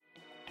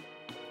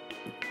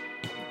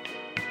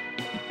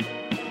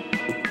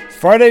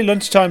Friday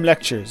lunchtime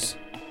lectures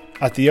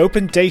at the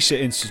Open Data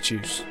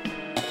Institute.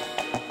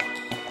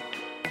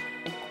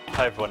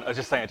 Hi everyone. I was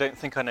just saying I don't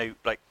think I know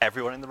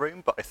everyone in the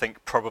room, but I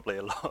think probably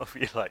a lot of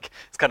you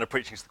it's kind of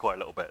preaching to the choir a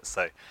little bit.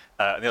 So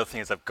and the other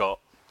thing is I've got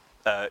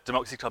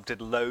Democracy Club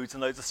did loads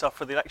and loads of stuff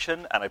for the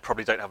election, and I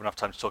probably don't have enough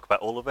time to talk about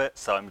all of it.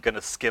 So I'm going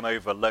to skim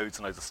over loads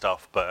and loads of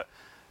stuff, but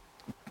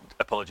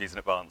apologies in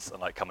advance,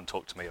 and come and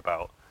talk to me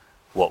about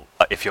what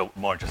if you're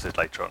more interested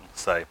later on.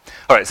 So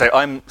all right. So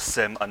I'm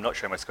Sym. I'm not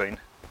showing my screen.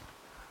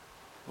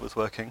 It was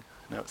working.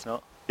 No, it's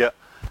not. Yeah.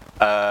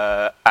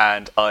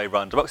 And I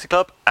run Democracy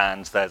Club,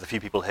 and there's a few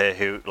people here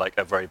who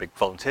are very big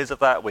volunteers of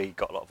that. We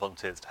got a lot of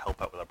volunteers to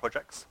help out with our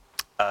projects.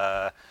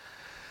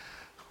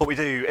 What we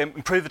do,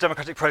 improve the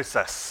democratic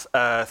process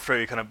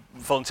through kind of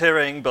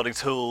volunteering, building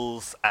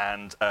tools,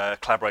 and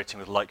collaborating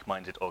with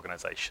like-minded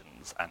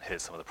organisations. And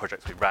here's some of the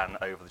projects we ran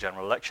over the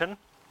general election.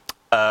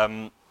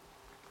 So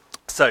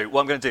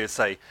what I'm going to do is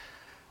say,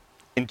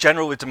 in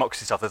general with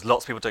democracy stuff, there's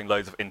lots of people doing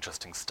loads of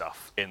interesting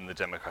stuff in the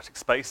democratic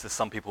space. There's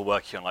some people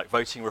working on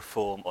voting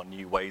reform, or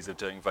new ways of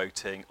doing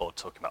voting, or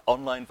talking about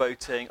online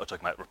voting, or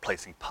talking about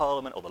replacing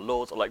parliament, or the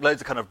laws, or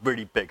loads of kind of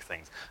really big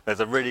things. There's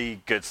a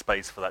really good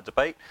space for that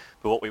debate,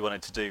 but what we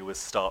wanted to do was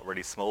start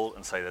really small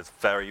and say there's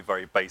very,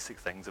 very basic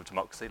things of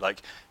democracy.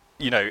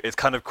 It's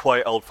kind of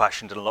quite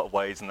old-fashioned in a lot of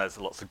ways, and there's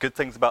lots of good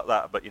things about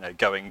that, but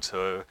going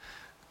to a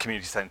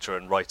community centre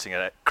and writing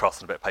it across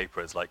on a bit of paper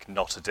is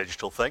not a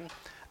digital thing.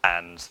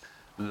 And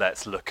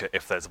let's look at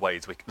if there's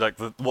ways we can,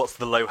 what's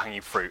the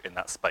low-hanging fruit in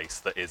that space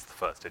that is the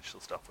first digital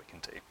stuff we can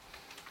do.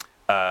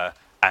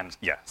 And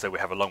yeah, so we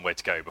have a long way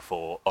to go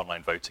before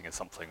online voting is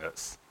something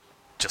that's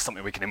just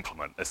something we can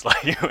implement. It's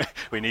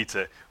we need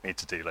to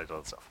do loads of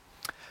other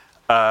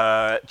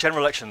stuff.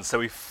 General elections. So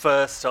we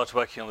first started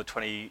working on the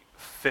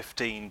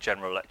 2015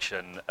 general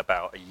election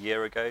about a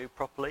year ago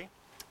properly.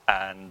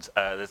 And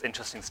there's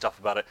interesting stuff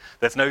about it.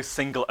 There's no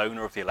single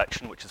owner of the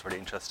election, which is really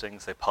interesting.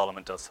 So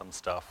Parliament does some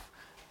stuff.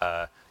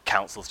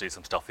 Councils do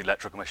some stuff, the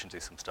Electoral Commission do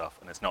some stuff,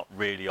 and it's not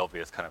really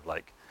obvious kind of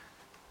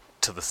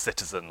to the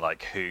citizen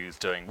who's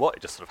doing what,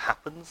 it just sort of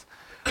happens.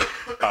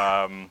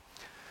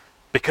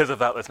 Because of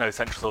that, there's no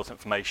central source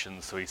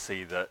information, so we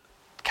see that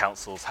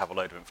councils have a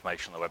load of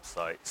information on their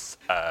websites,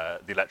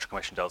 the Electoral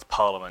Commission does,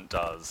 Parliament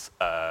does,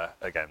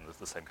 again, there's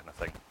the same kind of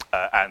thing.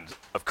 And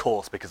of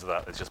course, because of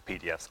that, there's just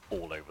PDFs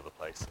all over the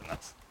place, and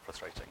that's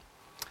frustrating.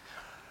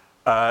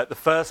 The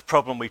first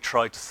problem we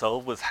tried to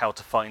solve was how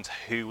to find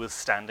who was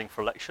standing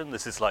for election.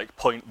 This is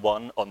point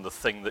one on the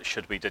thing that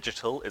should be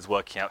digital, is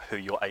working out who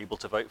you're able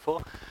to vote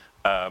for.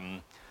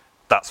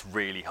 That's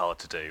really hard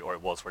to do, or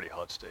it was really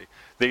hard to do.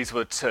 These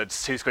were two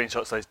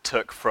screenshots I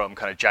took from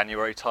kind of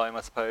January time,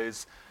 I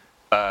suppose.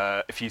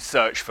 If you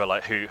search for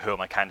who are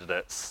my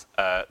candidates,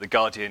 The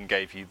Guardian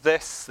gave you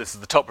this. This is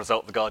the top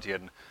result of The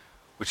Guardian,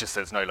 which just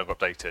says no longer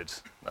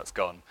updated. That's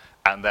gone.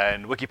 And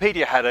then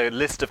Wikipedia had a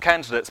list of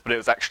candidates, but it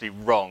was actually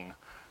wrong,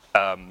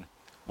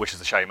 which is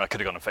a shame. I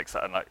could have gone and fixed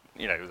that, and that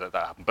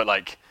happened.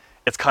 But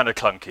it's kind of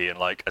clunky, and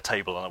a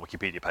table on a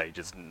Wikipedia page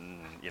is,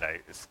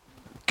 it's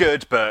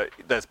good, but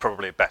there's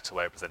probably a better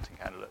way of presenting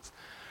candidates.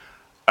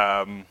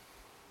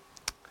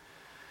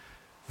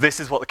 This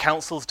is what the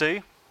councils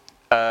do.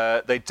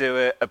 They do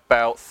it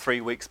about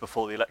 3 weeks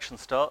before the election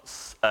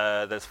starts.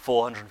 There's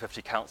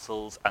 450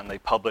 councils, and they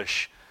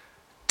publish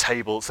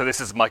tables. So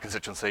this is my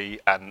constituency,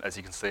 and as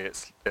you can see,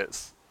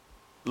 it's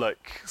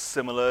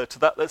similar to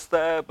that list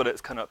there, but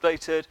it's kind of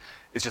updated.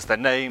 It's just their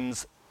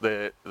names,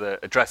 the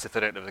address if they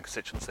don't live in the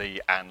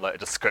constituency, and a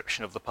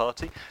description of the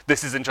party.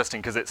 This is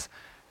interesting because it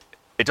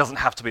doesn't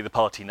have to be the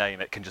party name.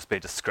 It can just be a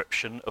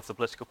description of the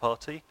political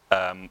party.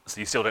 So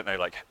you still don't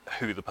know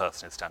who the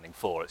person is standing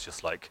for. It's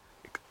just a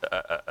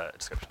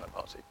description of that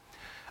party.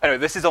 Anyway,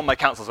 this is on my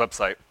council's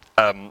website.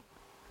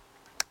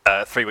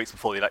 3 weeks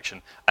before the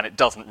election, and it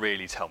doesn't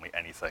really tell me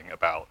anything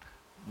about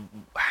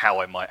how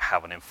I might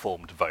have an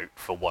informed vote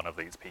for one of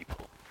these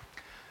people.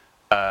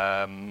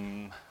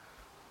 There's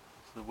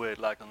a weird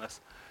lag on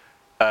this.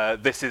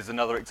 This is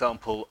another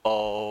example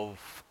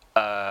of,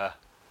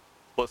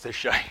 what's this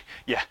showing?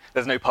 Yeah,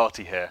 there's no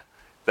party here.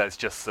 There's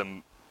just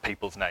some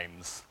people's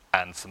names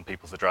and some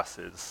people's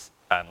addresses,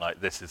 and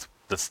this is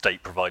the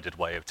state-provided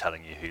way of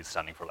telling you who's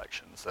standing for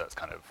election, so that's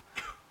kind of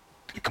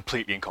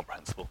completely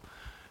incomprehensible.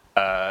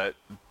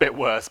 Bit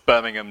worse,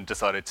 Birmingham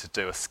decided to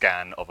do a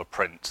scan of a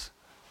print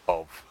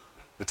of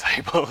the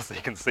table, so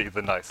you can see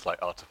the nice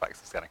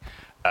artifacts of scanning.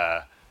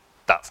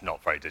 That's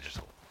not very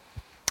digital.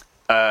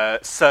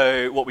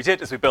 So what we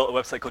did is we built a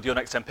website called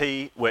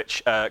YourNextMP,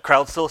 which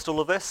crowdsourced all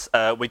of this.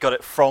 We got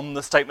it from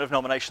the statement of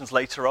nominations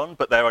later on,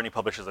 but they're only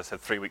published, as I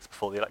said, 3 weeks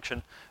before the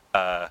election.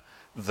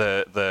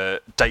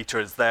 The data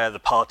is there. The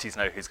parties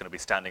know who's going to be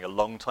standing a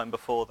long time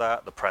before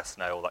that. The press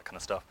know all that kind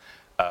of stuff.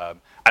 And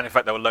in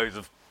fact, there were loads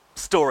of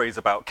stories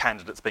about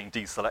candidates being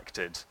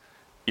deselected,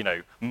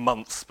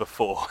 months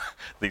before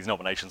these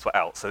nominations were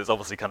out. So it's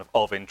obviously kind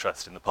of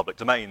interest in the public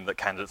domain that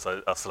candidates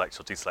are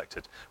selected or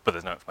deselected, but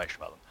there's no information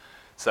about them.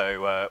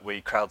 So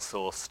we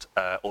crowdsourced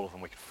all of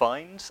them we could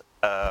find.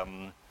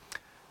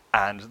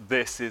 And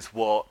this is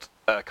what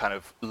a kind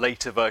of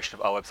later version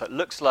of our website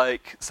looks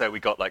like. So we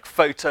got like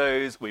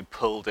photos, we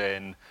pulled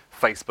in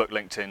Facebook,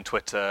 LinkedIn,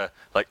 Twitter,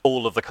 like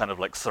all of the kind of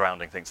like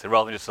surrounding things. So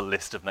rather than just a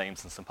list of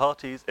names and some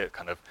parties, it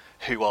kind of,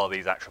 who are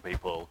these actual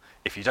people?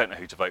 If you don't know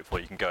who to vote for,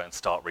 you can go and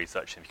start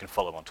researching. You can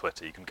follow them on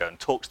Twitter. You can go and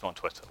talk to them on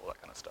Twitter, all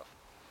that kind of stuff.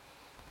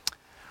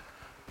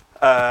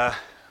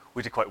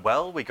 We did quite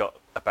well. We got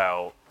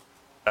about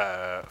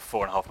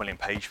 4.5 million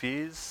page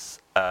views.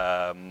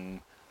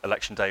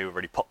 Election day, we were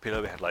really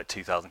popular. We had like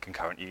 2,000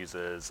 concurrent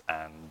users,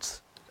 and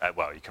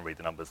well, you can read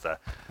the numbers there.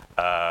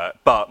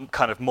 But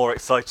kind of more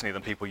excitingly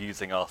than people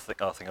using our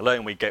thing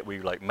alone, we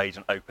like made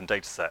an open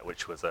data set,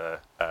 which was a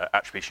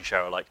attribution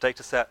share-alike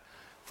data set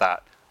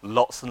that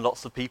lots and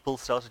lots of people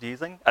started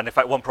using. And in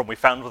fact, one problem we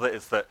found with it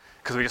is that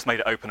because we just made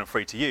it open and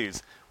free to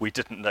use, we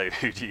didn't know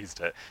who'd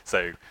used it.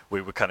 So we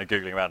were kind of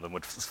Googling around and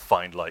would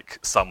find like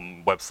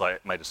some website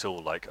made a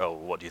tool like, oh,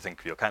 what do you think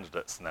of your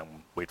candidates? And then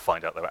we'd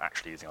find out they were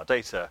actually using our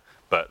data,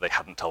 but they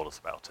hadn't told us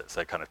about it.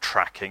 So kind of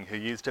tracking who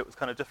used it was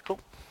kind of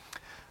difficult.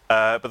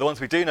 But the ones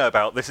we do know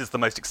about, this is the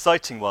most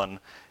exciting one.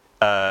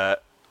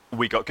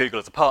 We got Google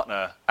as a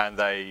partner, and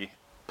they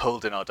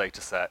pulled in our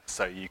data set,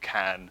 so you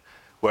can,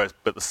 whereas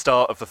at the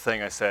start of the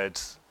thing I said,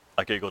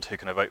 I Googled who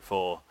can I vote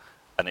for,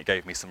 and it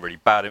gave me some really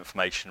bad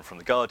information from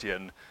The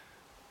Guardian.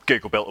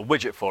 Google built a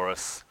widget for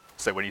us,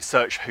 so when you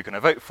search who can I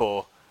vote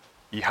for,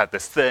 you had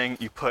this thing,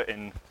 you put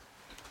in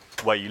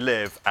where you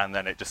live, and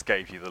then it just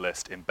gave you the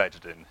list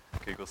embedded in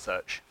Google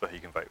search for who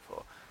you can vote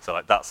for. So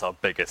like that's our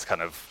biggest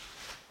kind of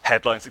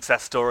headline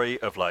success story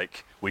of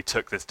like, we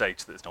took this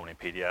data that's normally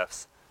in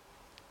PDFs,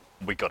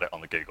 we got it on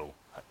the Google,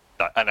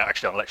 and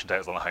actually on election day it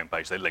was on the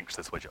homepage, they linked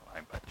this widget on the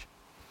homepage.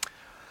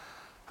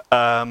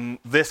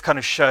 This kind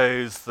of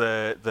shows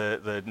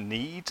the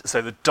need.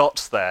 So the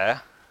dots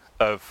there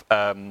of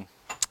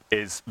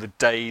is the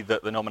day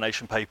that the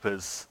nomination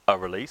papers are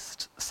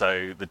released.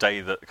 So the day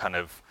that kind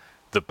of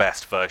the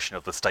best version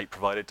of the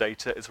state-provided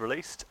data is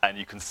released. And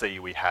you can see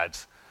we had,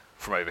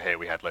 from over here,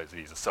 we had loads of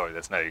users. Sorry,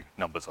 there's no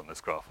numbers on this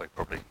graph. I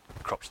probably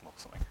cropped them off or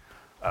something.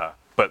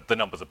 But the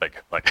numbers are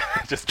big. Like,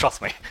 just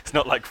trust me. It's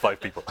not like 5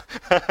 people.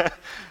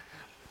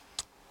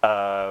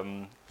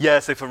 Yeah,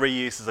 so for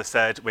reuse, as I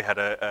said, we had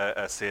a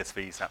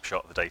CSV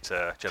snapshot of the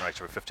data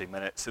generated over 15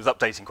 minutes. It was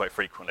updating quite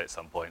frequently at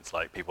some points,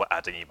 like people were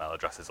adding email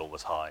addresses all the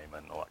time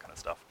and all that kind of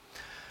stuff.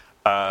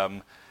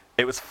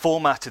 It was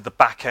formatted, the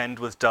back end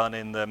was done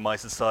in the My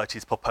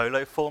Society's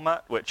Popolo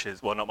format, which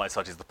is, well, not My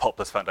Society's, the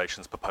Populous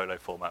Foundation's Popolo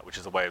format, which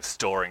is a way of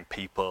storing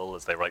people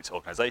as they write to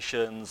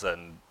organizations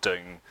and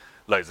doing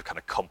loads of kind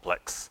of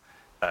complex,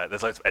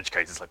 there's loads of edge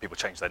cases, like people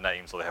change their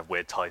names, or they have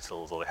weird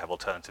titles, or they have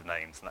alternative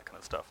names and that kind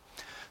of stuff.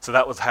 So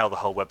that was how the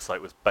whole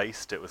website was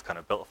based. It was kind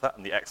of built off that,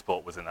 and the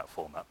export was in that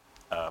format.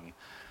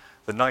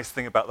 The nice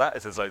thing about that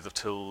is there's loads of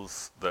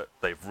tools that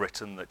they've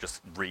written that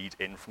just read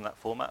in from that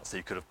format. So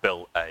you could have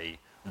built a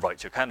write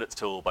to your candidates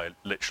tool by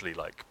literally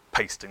like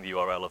pasting the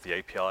URL of the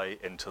API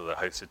into the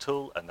hosted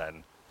tool and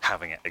then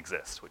having it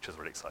exist, which is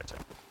really exciting.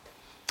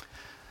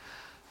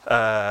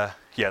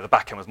 Yeah, the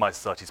backend was My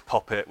Society's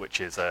Poppet,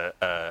 which is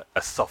a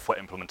software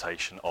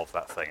implementation of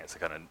that thing. It's a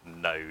kind of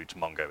Node,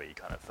 Mongo-y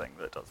kind of thing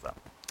that does that.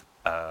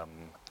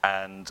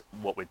 And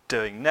what we're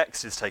doing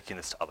next is taking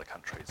this to other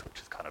countries,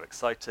 which is kind of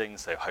exciting.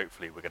 So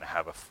hopefully we're going to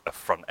have a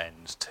front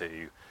end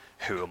to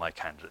who are my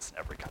candidates in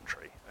every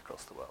country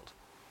across the world.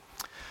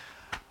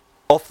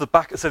 Off the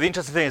back, so the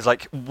interesting thing is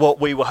like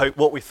what we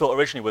thought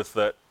originally was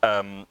that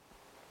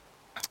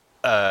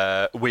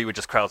we would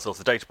just crowdsource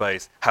the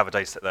database, have a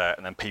data set there,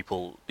 and then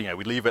people,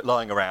 we'd leave it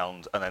lying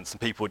around, and then some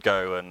people would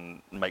go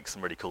and make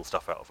some really cool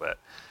stuff out of it.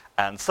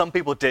 And some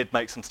people did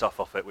make some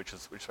stuff off it, which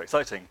is very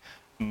exciting.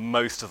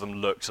 Most of them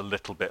looked a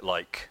little bit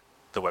like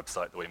the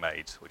website that we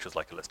made, which was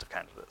like a list of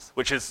candidates,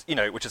 which is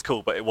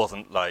cool, but it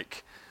wasn't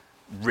like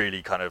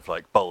really kind of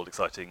like bold,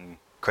 exciting,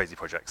 crazy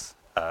projects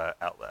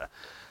out there.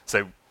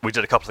 So we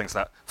did a couple of things.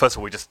 First of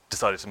all, we just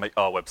decided to make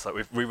our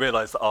website. We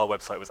realized that our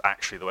website was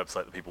actually the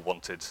website that people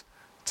wanted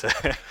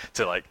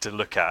to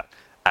look at,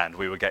 and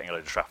we were getting a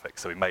load of traffic.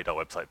 So we made our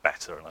website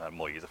better and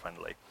more user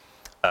friendly.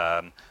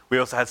 We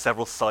also had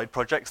several side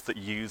projects that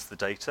use the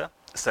data.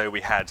 So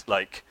we had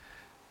like,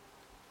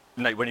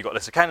 when you've got a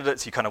list of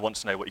candidates, you kind of want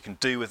to know what you can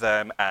do with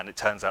them, and it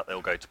turns out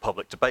they'll go to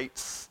public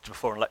debates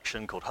before an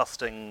election called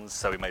hustings.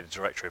 So we made a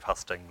directory of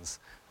hustings,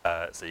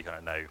 so you kind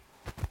of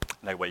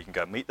know where you can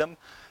go and meet them.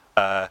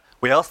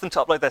 We asked them to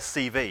upload their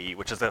CV,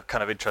 which is a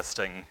kind of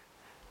interesting,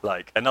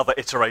 like another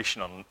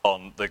iteration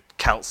on the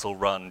council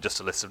run just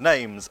a list of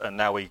names, and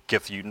now we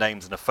give you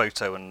names and a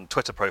photo and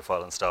Twitter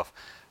profile and stuff.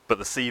 But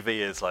the CV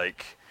is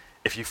like,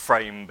 if you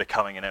frame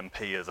becoming an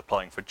MP as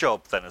applying for a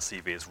job, then a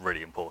CV is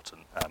really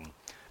important.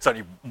 It's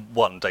only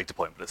one data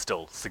point, but it's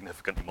still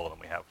significantly more than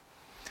we have.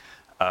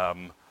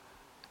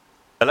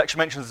 Election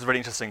mentions is really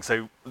interesting.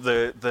 So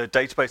the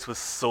database was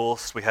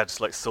sourced. We had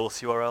like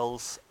source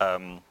URLs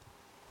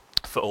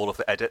for all of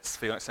the edits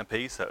for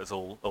YourNextMP, so it was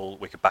all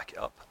we could back it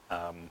up.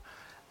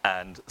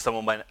 And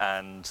someone went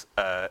and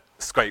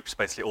scraped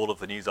basically all of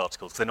the news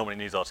articles, because they're normally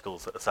news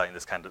articles that are saying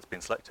this candidate's been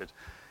selected.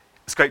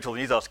 Scraped all the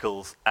news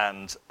articles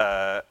and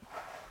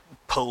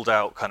pulled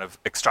out kind of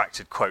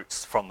extracted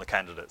quotes from the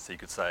candidates. So you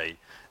could say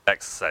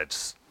X said,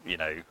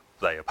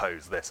 they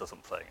oppose this or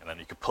something, and then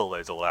you could pull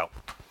those all out,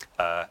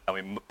 and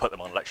we put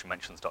them on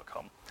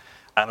electionmentions.com.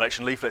 And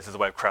election leaflets is a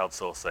way of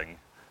crowdsourcing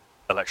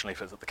election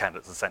leaflets that the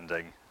candidates are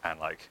sending, and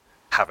like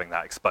having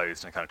that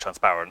exposed in a kind of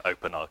transparent,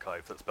 open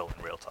archive that's built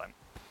in real time.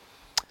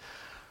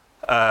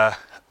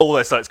 All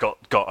those sites got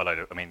a load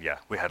of,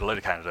 we had a load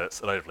of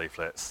candidates, a load of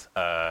leaflets,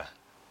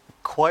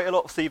 quite a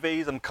lot of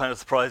CVs. I'm kind of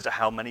surprised at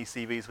how many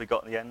CVs we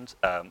got in the end.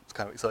 It's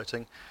kind of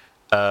exciting.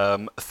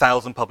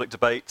 1,000 public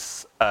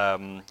debates,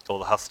 all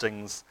the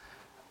hustings.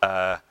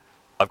 I've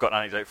got an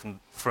anecdote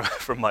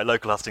from my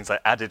local hustings. I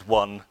added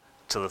one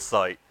to the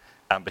site,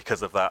 and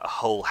because of that, a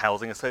whole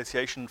housing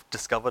association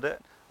discovered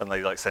it, and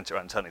they sent it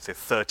around internally. So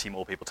 30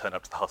 more people turned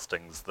up to the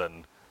hustings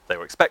than they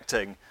were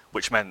expecting,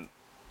 which meant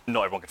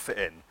not everyone could fit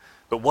in.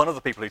 But one of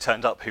the people who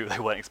turned up who they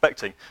weren't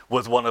expecting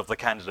was one of the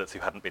candidates who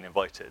hadn't been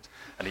invited.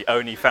 And he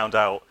only found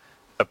out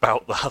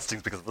about the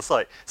hustings because of the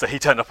site. So he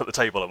turned up at the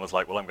table and was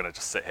like, well, I'm going to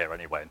just sit here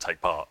anyway and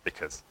take part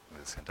because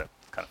this is kind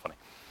of funny.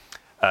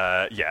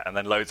 And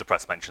then loads of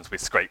press mentions. We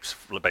scraped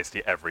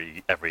basically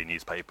every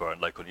newspaper and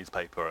local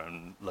newspaper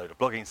and load of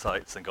blogging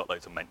sites and got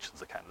loads of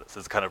mentions of candidates.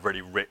 There's a kind of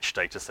really rich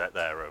data set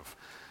there of,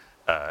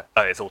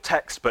 it's all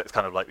text, but it's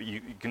kind of like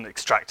you can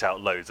extract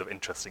out loads of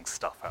interesting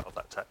stuff out of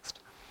that text.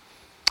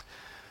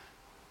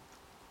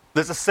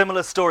 There's a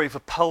similar story for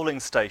polling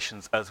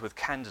stations as with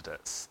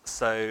candidates.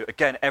 So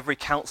again, every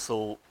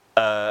council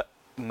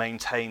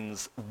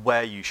maintains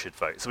where you should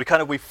vote. So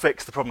we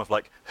fixed the problem of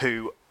like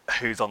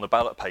who's on the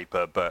ballot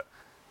paper, but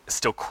it's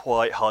still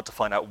quite hard to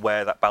find out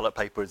where that ballot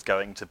paper is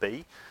going to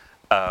be.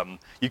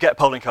 You get a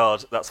polling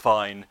card, that's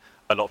fine.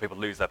 A lot of people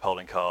lose their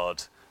polling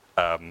card.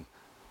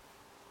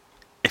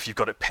 If you've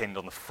got it pinned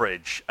on the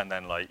fridge and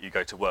then you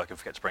go to work and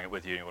forget to bring it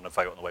with you and you want to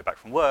vote on the way back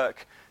from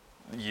work,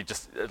 you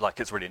just,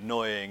 it's really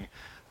annoying.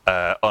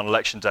 On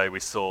election day, we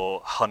saw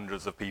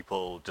hundreds of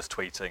people just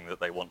tweeting that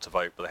they want to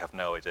vote, but they have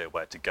no idea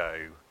where to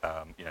go.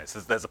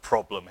 So there's a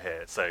problem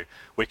here. So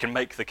we can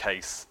make the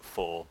case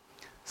for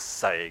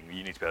saying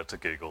you need to be able to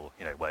Google,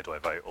 where do I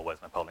vote or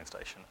where's my polling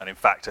station? And in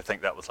fact, I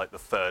think that was the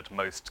third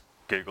most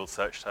Googled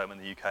search term in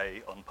the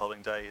UK on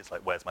polling day is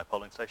where's my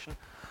polling station?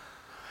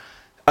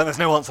 And there's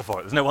no answer for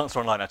it. There's no answer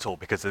online at all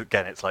because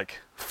again, it's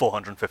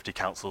 450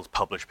 councils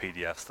publish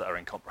PDFs that are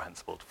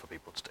incomprehensible for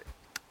people to do.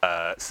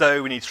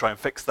 So we need to try and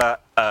fix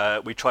that.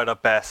 We tried our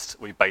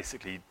best. We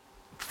basically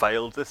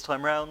failed this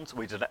time round.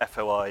 We did an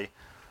FOI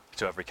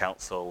to every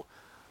council.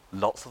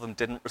 Lots of them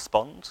didn't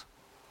respond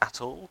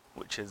at all,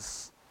 which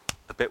is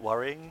a bit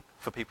worrying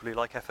for people who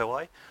like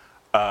FOI.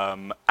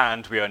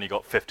 And we only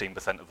got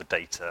 15% of the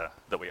data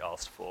that we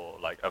asked for.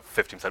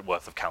 15%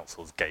 worth of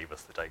councils gave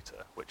us the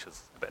data, which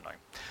is a bit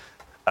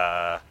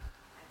annoying.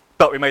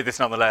 But we made this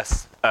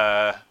nonetheless.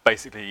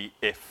 Basically,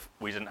 if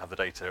we didn't have the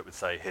data, it would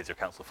say, here's your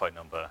council phone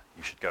number,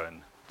 you should go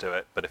and do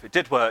it. But if it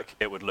did work,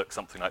 it would look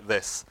something like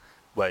this,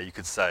 where you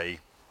could say,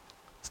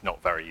 it's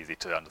not very easy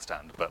to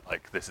understand, but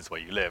this is where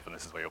you live and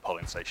this is where your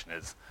polling station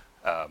is.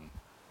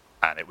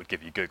 And it would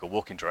give you Google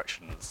walking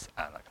directions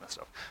and that kind of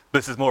stuff.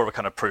 This is more of a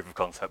kind of proof of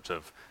concept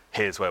of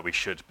here's where we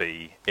should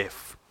be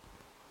if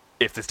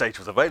this data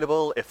was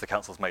available, if the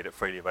council's made it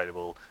freely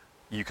available,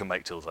 you can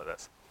make tools like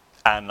this.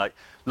 And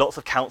lots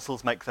of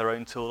councils make their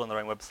own tool on their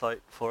own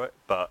website for it,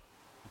 but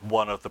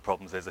one of the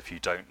problems is if you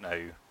don't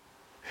know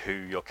who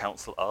your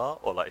council are,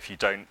 or if you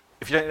don't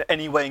in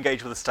any way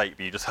engage with the state,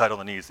 but you just heard on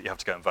the news that you have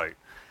to go and vote,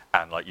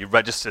 and you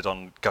registered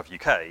on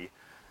GovUK,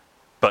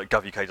 but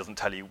GovUK doesn't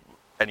tell you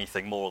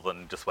anything more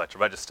than just where to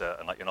register,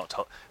 and you're not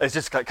told. It's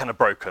just kind of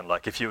broken.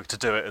 If you were to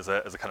do it as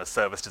a kind of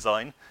service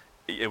design,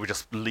 it would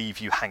just leave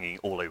you hanging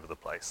all over the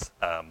place.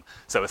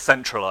 So a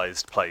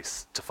centralized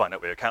place to find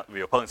out where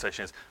your polling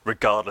station is,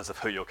 regardless of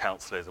who your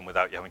council is, and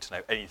without you having to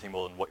know anything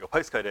more than what your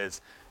postcode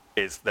is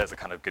there's a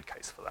kind of good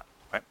case for that,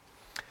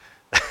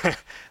 right?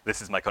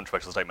 This is my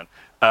controversial statement.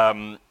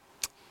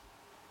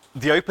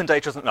 The open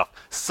data isn't enough.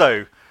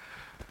 So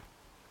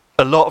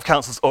a lot of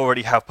councils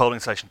already have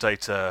polling station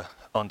data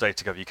on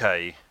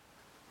data.gov.uk,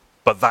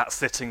 but that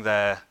sitting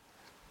there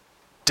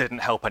didn't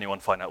help anyone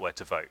find out where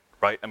to vote,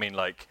 right?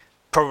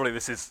 Probably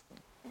this is,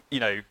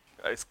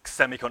 it's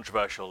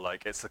semi-controversial,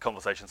 it's a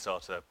conversation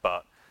starter,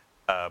 but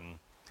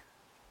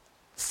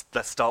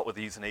let's start with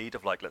the user need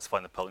of let's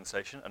find the polling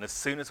station. And as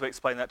soon as we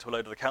explain that to a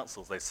load of the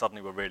councils, they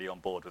suddenly were really on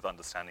board with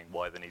understanding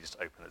why they needed to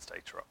open this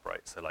data up,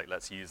 right? So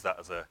let's use that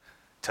as a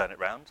turn it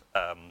round.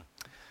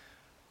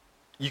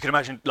 You can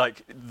imagine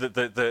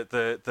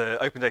the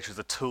open data is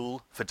a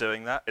tool for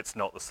doing that. It's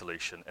not the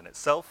solution in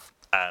itself.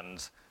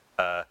 And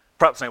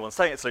perhaps no one's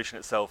saying it's a solution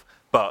itself,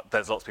 but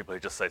there's lots of people who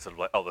just say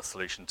the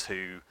solution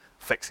to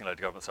fixing a load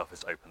of government stuff is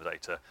to open the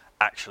data.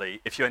 Actually,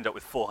 if you end up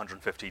with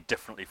 450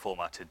 differently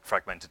formatted,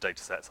 fragmented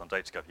data sets on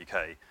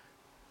data.gov.uk,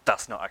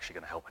 that's not actually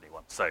going to help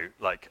anyone. So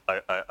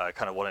I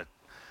kind of want to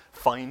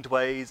find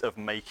ways of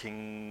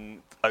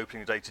making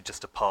opening the data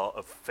just a part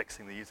of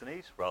fixing the user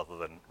need rather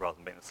than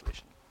being the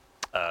solution.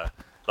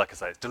 Like I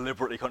say, it's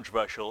deliberately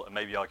controversial and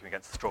maybe arguing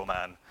against a straw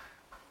man,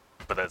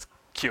 but there's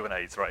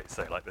Q&As, right?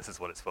 So like this is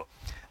what it's for.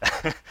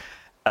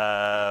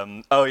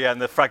 Oh yeah,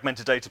 and the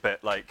fragmented data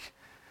bit, like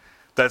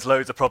there's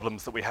loads of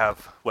problems that we have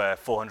where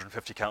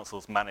 450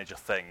 councils manage a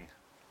thing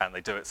and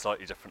they do it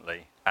slightly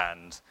differently,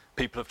 and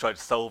people have tried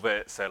to solve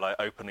it. So like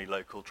Openly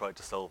Local tried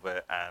to solve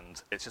it,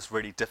 and it's just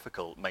really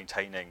difficult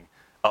maintaining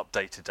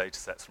updated data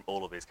sets from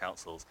all of these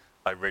councils.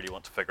 I really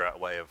want to figure out a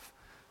way of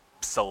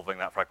solving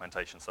that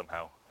fragmentation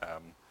somehow,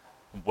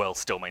 while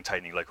still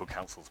maintaining local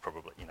councils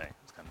probably,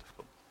 it's kind of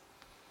difficult.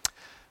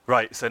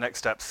 Right, so next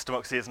steps.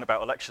 Democracy isn't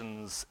about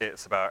elections,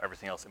 it's about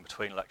everything else in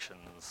between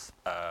elections.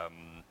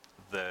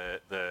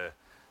 The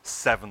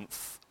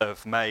 7th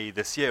of May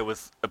this year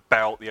was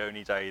about the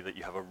only day that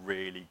you have a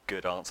really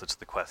good answer to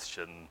the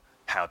question,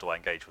 how do I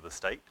engage with the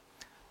state?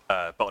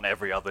 But on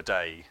every other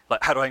day,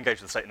 like how do I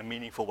engage with the state in a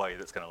meaningful way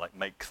that's going to like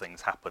make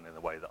things happen in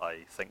the way that I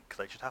think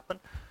they should happen?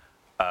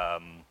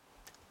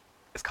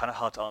 It's kind of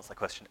hard to answer that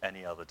question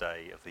any other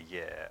day of the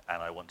year,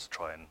 and I want to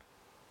try and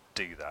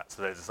do that.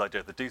 So there's this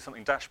idea of the do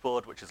something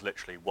dashboard, which is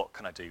literally what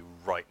can I do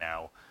right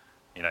now?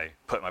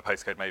 Put in my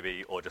postcode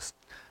maybe, or just,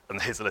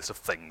 and here's a list of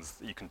things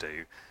that you can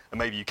do. And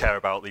maybe you care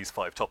about these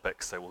 5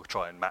 topics, so we'll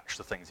try and match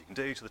the things you can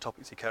do to the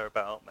topics you care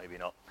about, maybe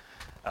not.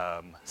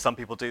 Some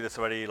people do this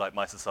already, like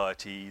My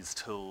Society's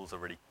tools are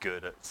really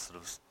good at sort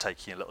of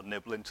taking a little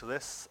nibble into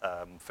this.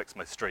 Fix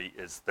My Street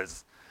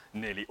there's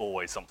nearly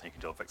always something you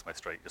can do on Fix My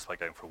Street just by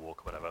going for a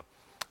walk or whatever.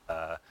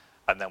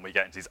 And then we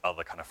get into these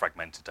other kind of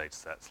fragmented data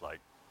sets like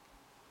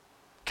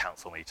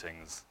council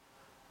meetings.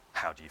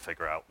 How do you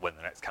figure out when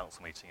the next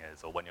council meeting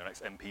is, or when your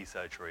next MP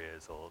surgery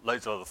is, or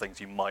loads of other things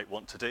you might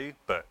want to do,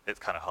 but it's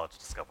kind of hard to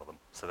discover them.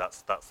 So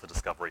that's the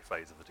discovery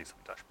phase of the Do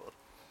Something dashboard.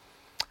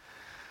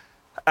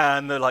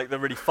 And the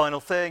really final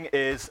thing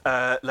is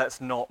let's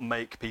not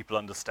make people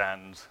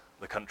understand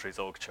the country's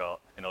org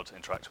chart in order to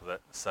interact with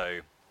it.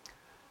 So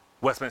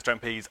Westminster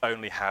MPs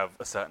only have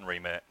a certain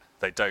remit.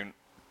 They don't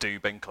do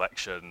bin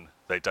collection.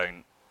 They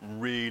don't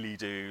really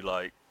do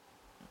like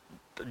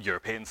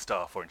European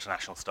stuff or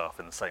international stuff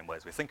in the same way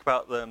as we think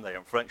about them. They're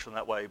influential in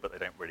that way, but they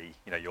don't really,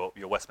 your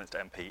Westminster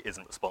MP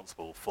isn't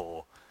responsible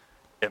for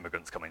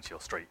immigrants coming to your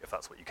street if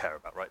that's what you care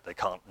about, right? They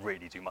can't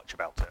really do much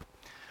about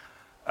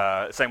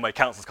it. Same way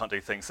councils can't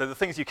do things. So the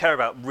things you care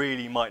about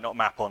really might not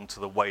map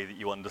onto the way that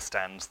you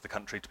understand the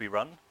country to be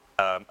run.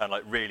 And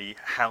like really,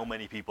 how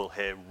many people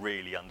here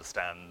really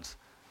understand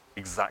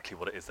exactly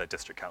what it is their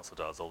district council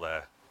does, or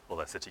their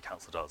city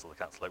council does, or the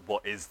council, like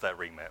what is their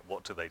remit,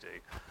 what do they do?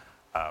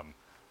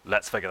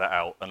 Let's figure that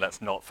out, and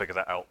let's not figure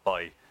that out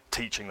by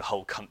teaching the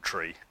whole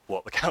country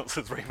what the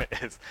council's remit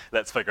is.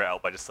 Let's figure it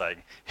out by just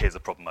saying, here's a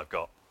problem I've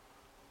got,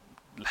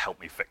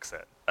 help me fix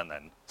it, and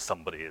then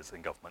somebody is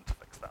in government to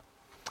fix that.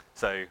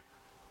 So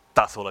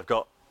that's all I've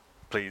got.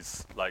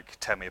 Please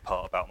tear me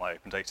apart about my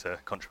open data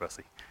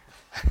controversy.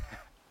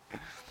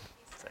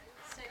 So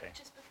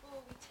just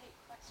before we take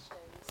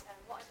questions,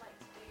 what I'd like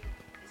to do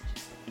is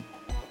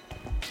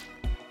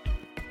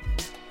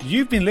just...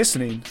 You've been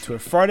listening to a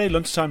Friday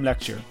lunchtime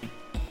lecture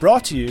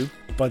brought to you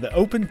by the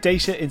Open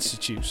Data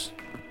Institute.